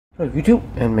Hello YouTube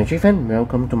and MTG fan,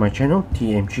 welcome to my channel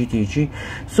TMG.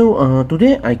 So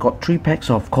today I got 3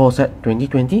 packs of Core Set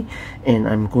 2020 and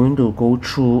I'm going to go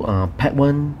through pack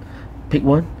 1, pick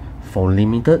 1 for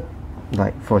limited,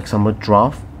 like for example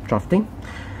drafting.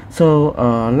 So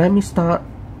let me start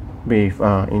with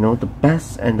the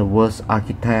best and the worst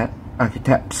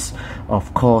archetypes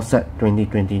of Core Set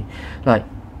 2020. Like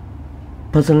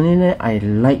personally, I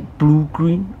like blue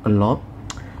green a lot.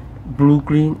 Blue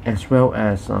green as well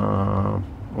as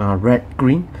red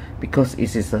green, because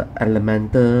it is an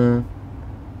elemental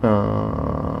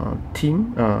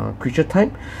team creature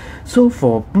type. So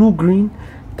for blue green,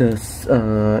 the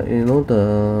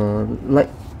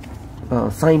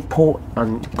signpost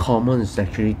uncommon is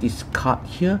actually this card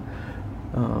here,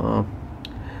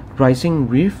 Rising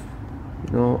Reef.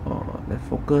 Let's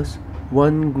focus.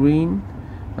 1 green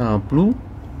blue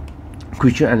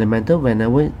creature elemental.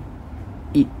 Whenever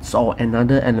it's or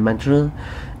another elemental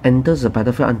enters the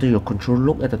battlefield under your control,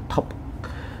 look at the top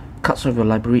cards of your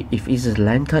library. If it's a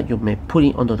land card, you may put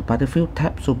it onto the battlefield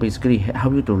tab. So basically it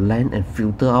help you to land and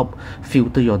filter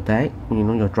your deck,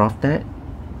 your draft deck,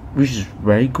 which is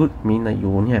very good. Mean like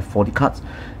you only have 40 cards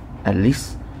at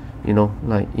least,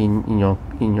 like in your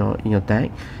deck.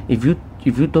 If you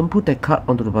don't put that card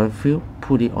onto the battlefield,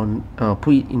 put it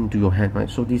into your hand, right?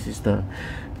 So this is the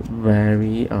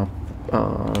very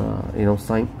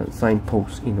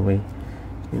signpost in a way,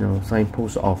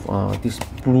 signpost of this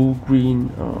blue green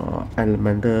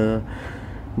elemental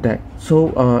deck.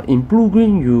 So in blue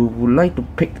green, you would like to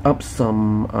pick up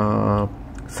some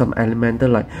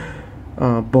elemental like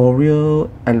Boreal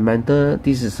Elemental.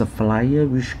 This is a flyer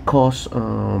which costs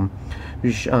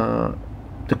the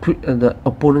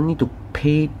opponent need to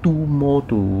pay 2 more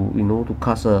to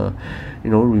cast a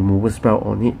removal spell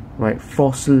on it, right?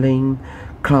 Frostling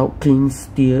Cloud King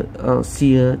Seer.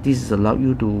 This is allow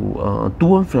you to do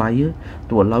 1 flyer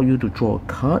to allow you to draw a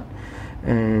card.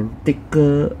 And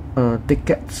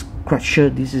Tickets Crusher.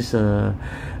 This is a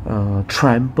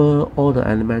trample all the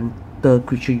elemental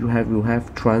creature you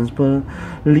have trample.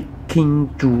 Leaking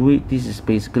Druid. This is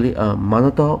basically a mana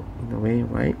dog in a way,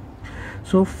 right?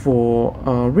 So for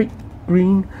red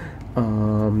green,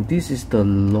 this is the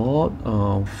lot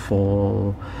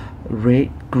for red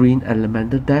green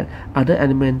elemental deck. Other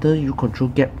elemental you control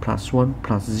get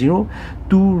 +1/+0.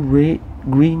 2 red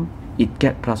green, it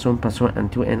get +1/+1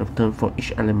 until end of turn for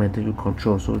each elemental you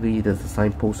control. So this is the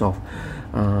signpost of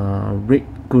red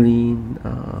green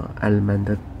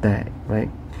elemental deck, right?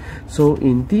 So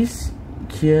in this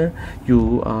here,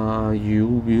 you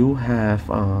will have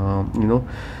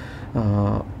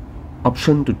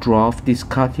option to draft this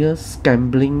card here,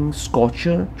 Scambling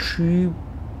Scorcher. 3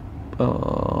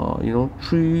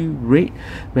 red.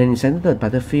 When it's entered the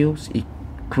battlefield, it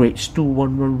creates 2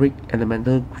 1/1 red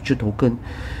elemental creature token.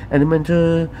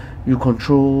 Elemental you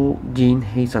control gain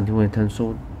haste until end turn.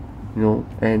 So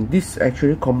and this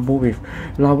actually combo with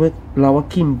Lava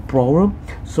King Brawler.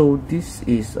 So this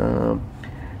is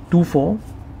 2/4.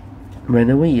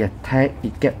 Whenever you attack,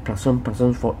 it get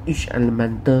 +1/+1 for each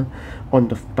elemental on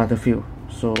the battlefield.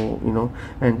 So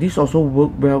and this also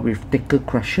work well with Tickets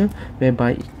Crusher,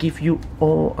 whereby it give you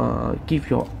give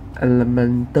your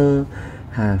elemental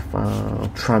have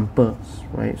tramples,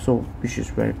 right? So which is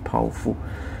very powerful,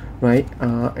 right?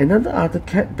 Another other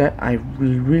cat that I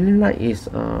really like is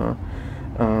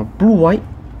blue white.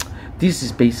 This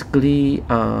is basically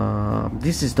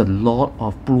this is the lot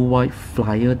of blue white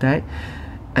flyer deck.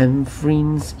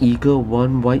 Amphirin's Eagle.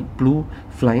 1 white blue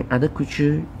flying. Other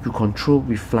creature you control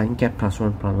with flying get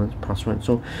 +1/+1.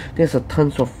 So there's a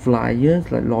tons of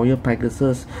flyers like Loyal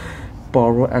Pegasus,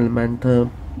 Borrow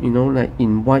Elemental. Like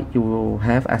in white you will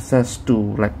have access to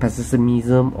like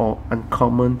Pessimism or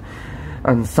Uncommon,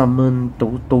 Unsummon.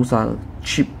 Those are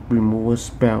cheap removal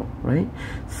spell, right?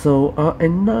 So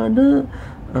another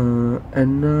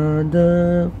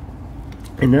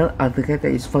other card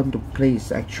that is fun to play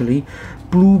is actually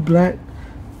blue black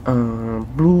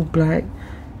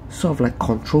sort of like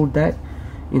control deck.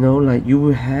 Like you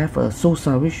will have a Soul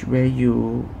Savage where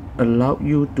you allow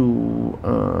you to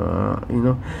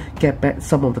get back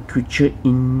some of the creature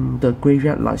in the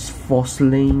graveyard, like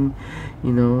Frostling,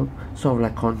 sort of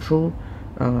like control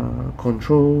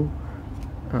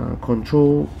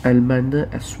elemental,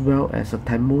 as well as a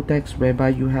tempo decks whereby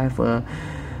you have a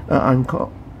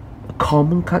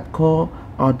common card called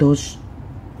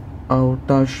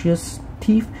Audacious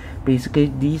Thief. Basically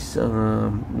this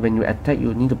when you attack,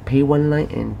 you need to pay 1 line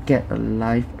and get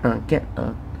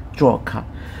a draw a card,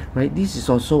 right? This is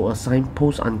also a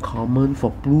signpost uncommon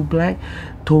for blue-black,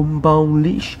 Tomebound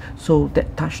Leech, so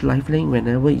that touch lifelink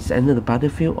whenever it's entered the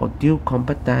battlefield or deal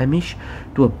combat damage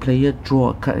to a player,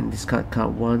 draw a card and discard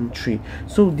card 1/3.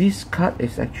 So this card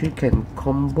is actually can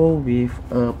combo with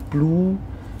a blue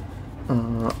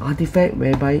artifact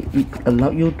whereby it allow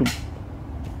you to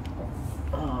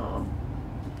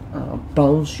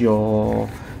bounce your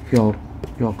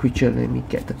creature. Let me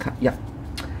get the card. Yeah,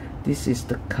 this is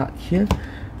the card here.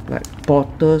 Like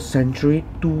Porter Sanctuary,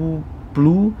 2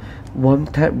 blue, 1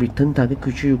 tap, return target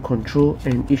creature you control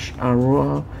and each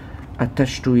aura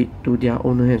attached to it to their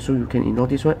owner hand. So you can ignore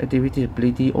this one. Activate the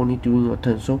ability only during your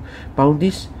turn. So bound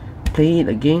this, play it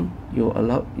again. You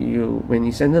allow you when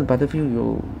it's entered the battlefield,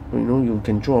 you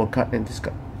can draw a card and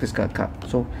discard card.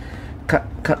 So card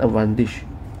advantage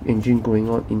engine going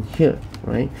on in here,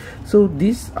 right? So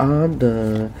these are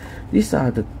the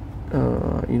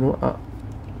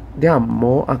there are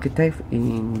more archetypes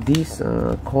in this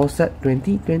core set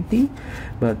 2020,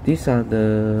 but these are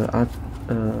the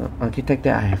archetypes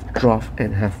that I have drafted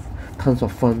and have tons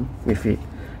of fun with it,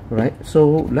 right?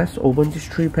 So let's open this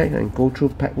 3 pack and go through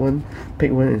pick one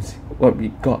and see what we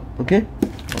got. Okay,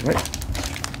 all right.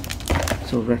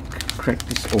 So let's crack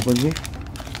this open with.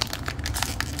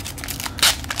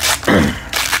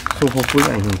 So hopefully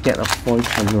I can get a foil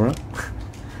Chandra.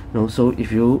 So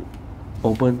if you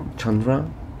open Chandra,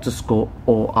 just go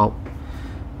all out.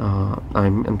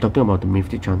 I'm talking about the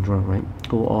Mythic Chandra, right?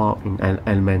 Go all out in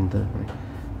Elemental, right?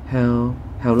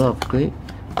 Howler of Clay.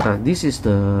 This is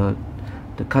the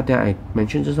card that I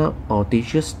mentioned just now.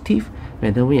 Audacious Thief.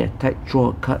 Whenever we attack, draw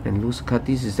a card and lose a card.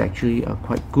 This is actually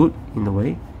quite good in a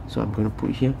way. So I'm gonna put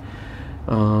it here.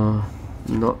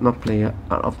 Not player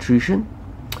Art of Treason.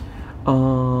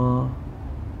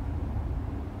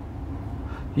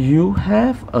 You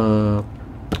have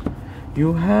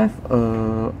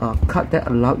a card that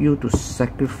allow you to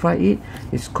sacrifice it.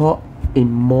 It's called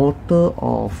Immortal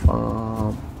of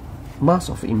Mask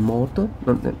of Immortal.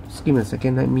 Just give me a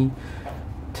second, let me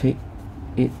take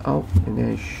it out and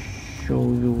then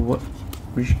show you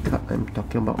which card I'm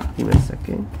talking about. Give me a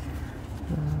second.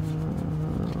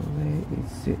 Where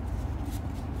is it?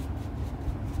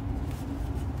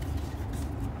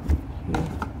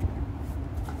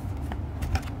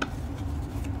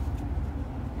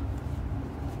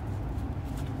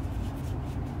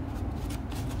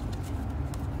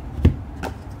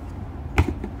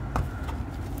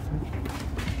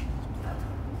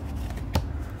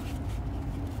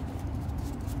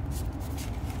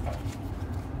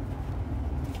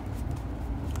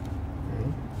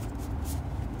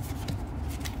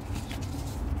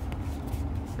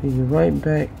 Be right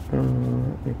back.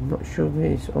 I'm not sure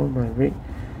where is all my red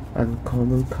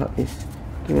uncommon card is.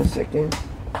 Give me a second.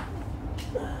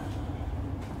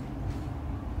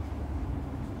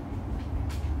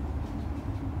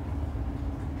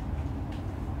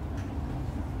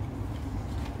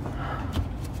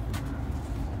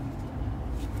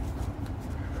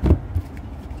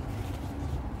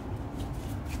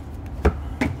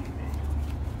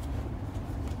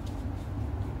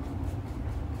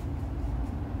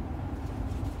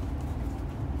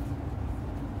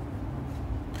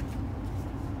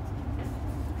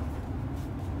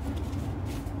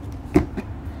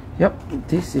 Yep,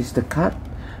 this is the card,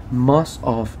 Mask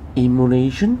of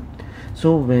Immolation.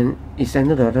 So when it's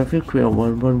entered the battlefield, create a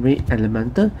 1/1 red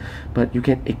elemental, but you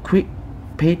can equip,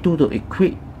 pay 2 to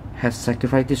equip, has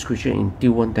sacrificed this creature and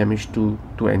deal 1 damage to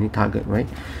any target, right?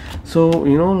 So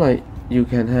like you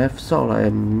can have sort of like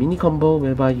a mini combo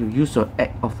whereby you use your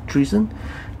Act of Treason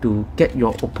to get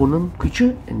your opponent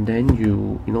creature, and then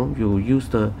you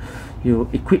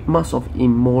equip Mask of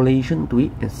Immolation to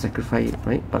it and sacrifice it,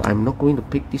 right? But I'm not going to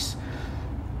pick this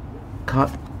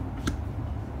card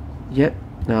yet.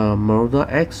 Marauder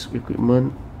X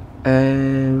equipment,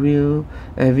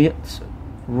 Aviates,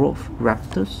 Roth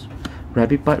Raptors,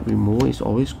 Rabbit Bite removal is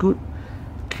always good.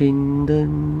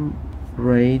 Kingdom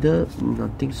Raider,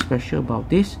 nothing special about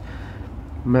this.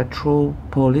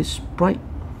 Metropolis Sprite,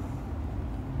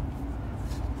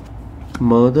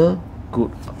 Murder,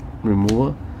 good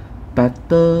removal.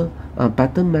 Battle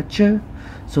Matcher.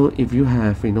 So if you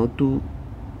have you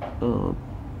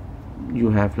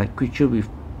have like creature with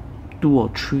 2 or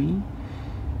 3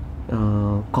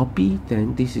 copy,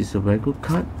 then this is a very good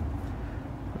card.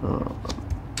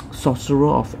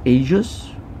 Sorcerer of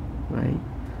Ages, right?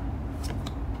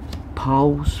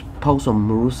 Pulse of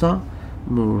Murasa.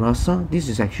 This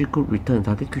is actually good. Return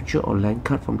target creature or land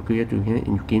card from the graveyard to your hand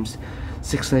in games.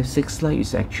 6 life. 6 life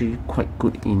is actually quite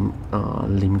good in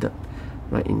limited,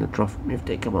 right? In the draft.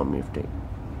 Mythic, come on, Mythic.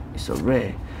 It's a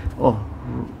rare. Oh,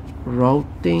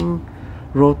 routing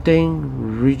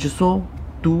Regisaur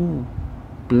 2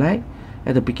 black.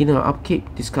 At the beginning of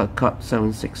upkeep, discard card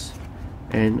 7/6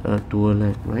 and a dual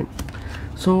land, right?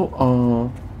 So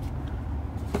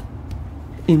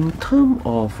in terms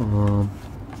of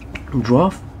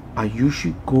draft, I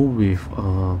usually go with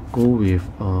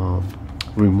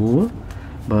removal,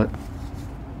 but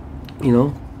you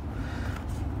know,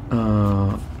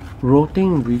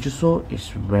 rotating Regisaur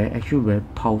is actually very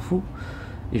powerful.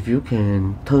 If you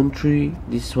can turn 3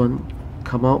 this one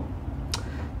come out,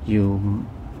 you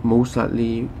most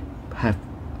likely have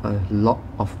a lot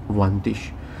of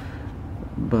advantage.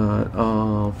 But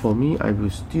for me, I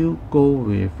will still go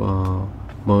with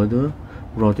Murder,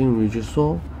 Rotting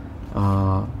Regisaur,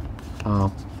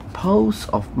 Pulse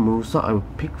of Marusa I will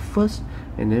pick first,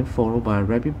 and then followed by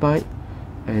Rabbit Bite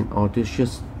and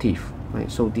Audacious Thief, right?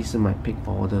 So these are my pick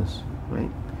orders, right?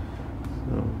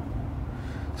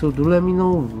 So do let me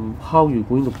know how you're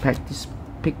going to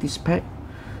pick this pack.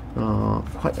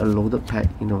 Quite a loaded pack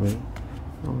in a way.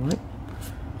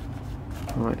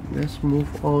 Alright, let's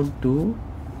move on to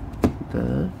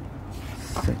the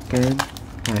second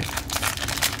pack.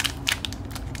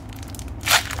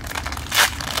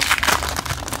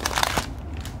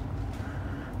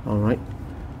 Alright,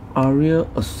 Aria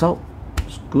Assault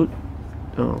is good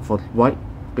for white.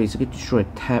 Basically destroy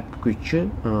tap creature,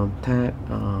 and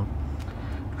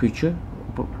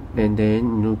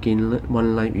then gain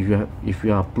 1 life if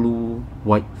you are blue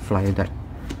white flyer deck.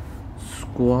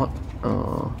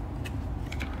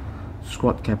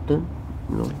 Squad captain,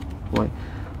 white.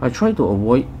 I try to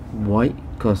avoid white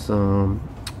because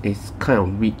it's kind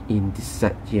of weak in this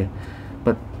set here,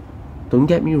 but don't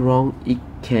get me wrong, it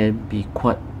can be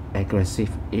quite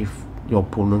aggressive if your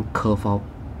opponent curve out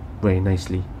very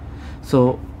nicely.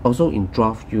 So also in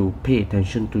draft, you pay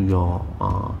attention to your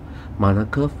mana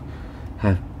curve.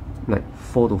 Have like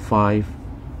 4 to 5.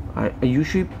 I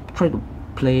usually try to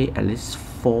play at least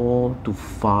 4 to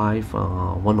 5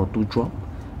 1 or 2 drop.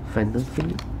 Phantom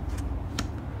Fleet,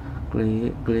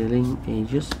 Glailing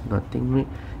Aegis, nothing, right?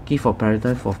 Gift of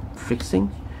Paradise for fixing.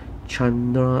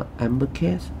 Chandra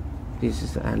Ambercase, this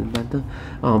is the Elemental.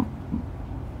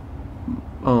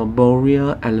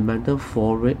 Boreal Elemental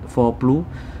for red, for blue.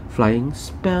 Flying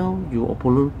spell, your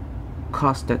opponent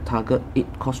cast that target,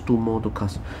 it costs 2 more to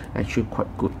cast. Actually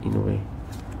quite good in a way,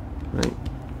 right?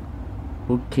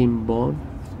 Hurricane Bond,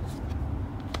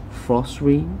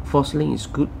 Frostling is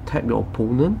good. Tap your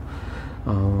opponent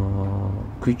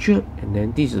creature, and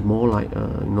then this is more like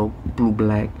blue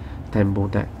black tempo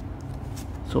deck.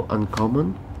 So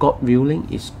uncommon, God Willing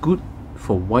is good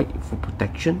for white for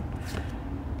protection.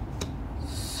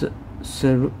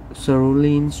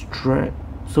 Cerulean Strap,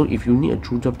 so if you need a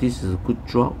true drop, this is a good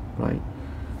drop, right?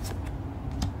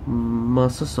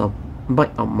 Muscles of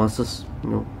Bite of Muscles,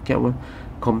 get one.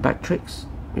 Combat Tricks,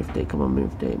 if they come on,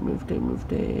 move they,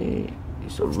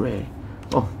 it's a rare.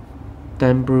 Oh,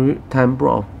 Timbre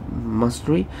of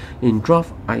Mastery. In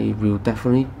draft, I will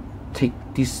definitely take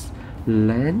this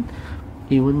land,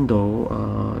 even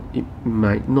though it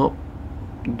might not,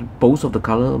 both of the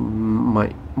color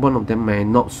one of them may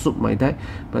not suit my deck,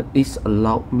 but it's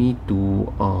allowed me to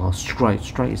strike.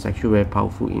 Strike is actually very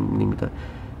powerful in limited.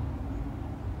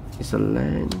 It's a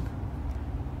land.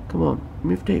 Come on,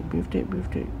 move tape.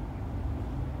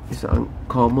 It's an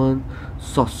uncommon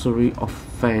Sorcery of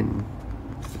Fan.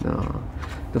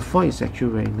 The foil is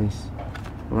actually very nice.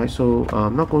 Alright, so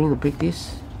I'm not going to pick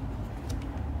this.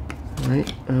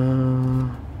 Right,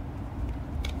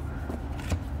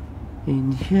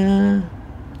 in here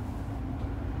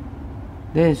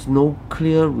there is no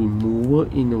clear removal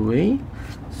in a way,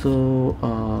 so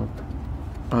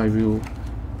I will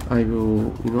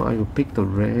pick the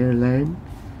rare land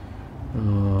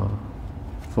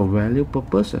for value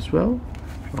purpose as well.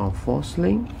 Force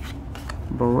Link,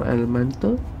 Borrow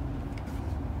Elemental.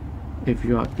 If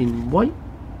you are in white,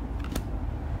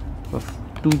 a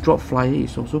 2-drop flyer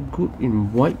is also good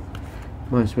in white.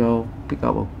 Might as well pick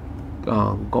up a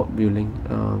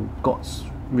God's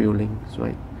Willing,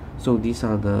 right? So these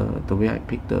are the way I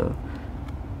pick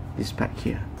this pack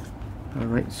here.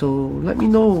 Alright, so let me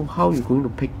know how you're going to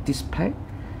pick this pack,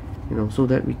 so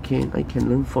that I can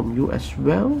learn from you as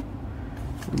well,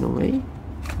 in a way,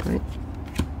 right?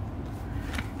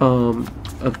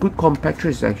 A good compactor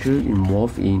is actually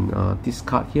involved in this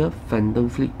card here, Phantom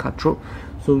Fleet Cutthroat.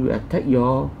 So you attack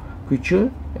your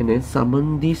creature and then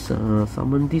summon this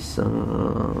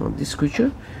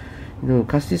creature.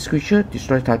 Cast this creature,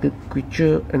 destroy target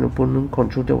creature and opponent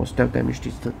control that was dealt damage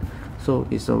this turn. So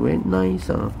it's a very nice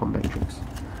combat tricks.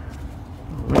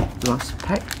 Alright, last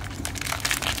pack.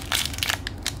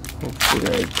 Hopefully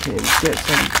I can get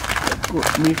some good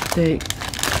mistake.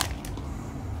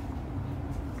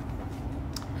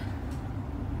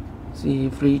 See,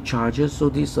 free charges, so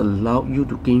this allow you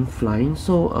to gain flying.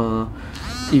 So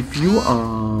if you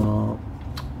are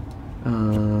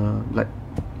like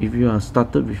if you are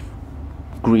started with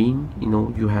green, you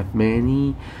know, you have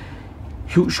many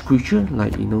huge creature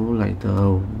like, you know, like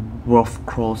the Wolf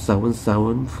Claw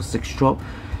 7/7 for 6 drop.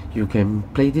 You can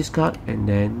play this card and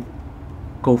then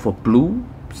go for blue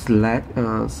slash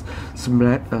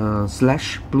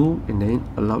blue, and then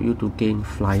allow you to gain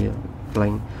flying.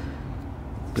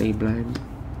 Play blind.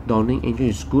 Dawning Angel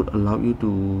is good, allow you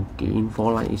to gain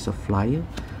 4 line, is a flyer.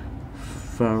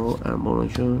 Pharaoh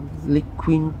Admonition,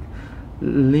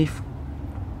 Leaf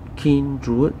King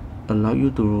Druid, allow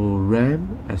you to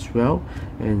ram as well,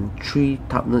 and 3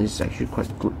 toughness is actually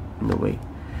quite good in a way.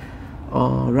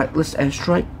 Reckless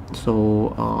Airstrike,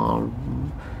 so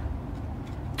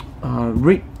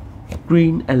red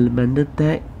green elemental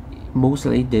deck,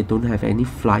 mostly they don't have any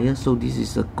flyer, so this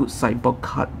is a good sideboard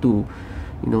card to,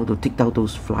 you know, to take out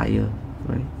those flyer,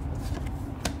 right?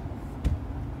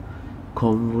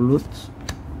 Convolute,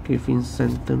 Griffin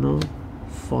Sentinel,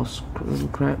 Force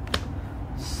Crab,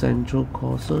 Central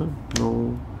Courser,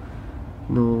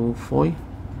 no foil.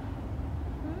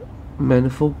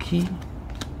 Manifold Key,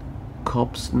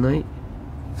 Corpse Knight,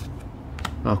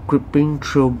 Creeping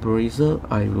Trailblazer.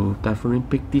 I will definitely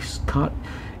pick this card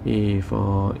if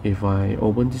I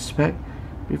open this pack.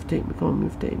 Miftate, become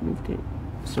Miftate.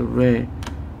 It's a rare.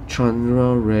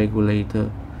 Chandra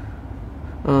Regulator.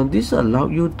 This allow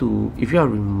you to, if you are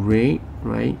in red,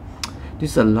 right,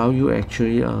 this allow you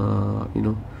actually you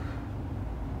know,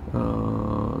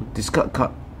 discard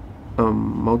card,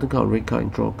 mountain card, red card,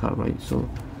 and draw card, right? So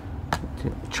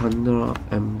Chandra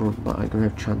Emblem, but I don't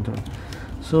have Chandra.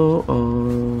 So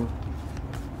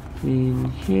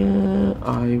in here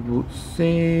I would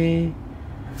say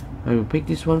I will pick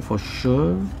this one for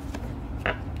sure,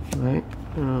 right?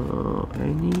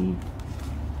 Any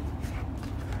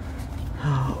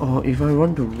or if I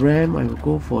want to ram, I will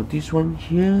go for this one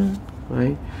here,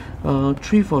 right?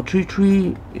 3 for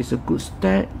 3/3 is a good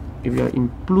stat. If you are in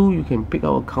blue, you can pick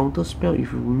out a counter spell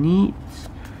if you need,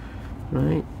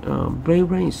 right?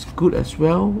 Brave Rain is good as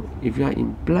well. If you are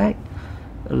in black,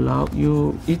 allow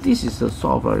you, this is a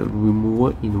sort of a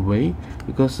removal in a way,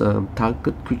 because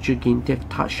target creature gain death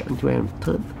touch until I am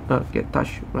third, get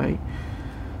touched, right?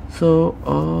 So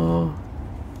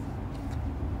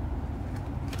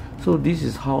so this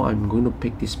is how I'm going to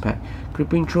pick this pack.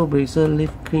 Creeping Trailblazer,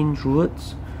 Leaf King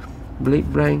Druids,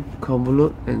 Blade Blank,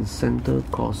 Convolute, and Center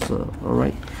Courser.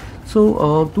 Alright,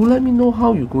 so do let me know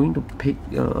how you're going to pick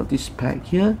this pack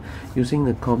here using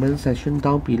the comment section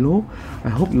down below. I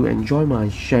hope you enjoy my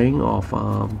sharing of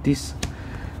this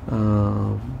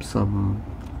some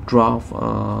draft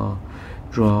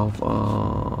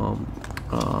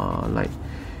like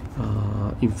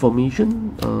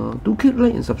information. Do click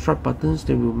like and subscribe buttons,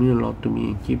 they will mean a lot to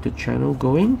me and keep the channel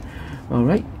going.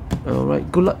 Alright,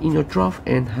 good luck in your draft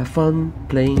and have fun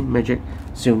playing Magic.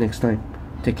 See you next time.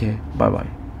 Take care. Bye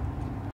bye.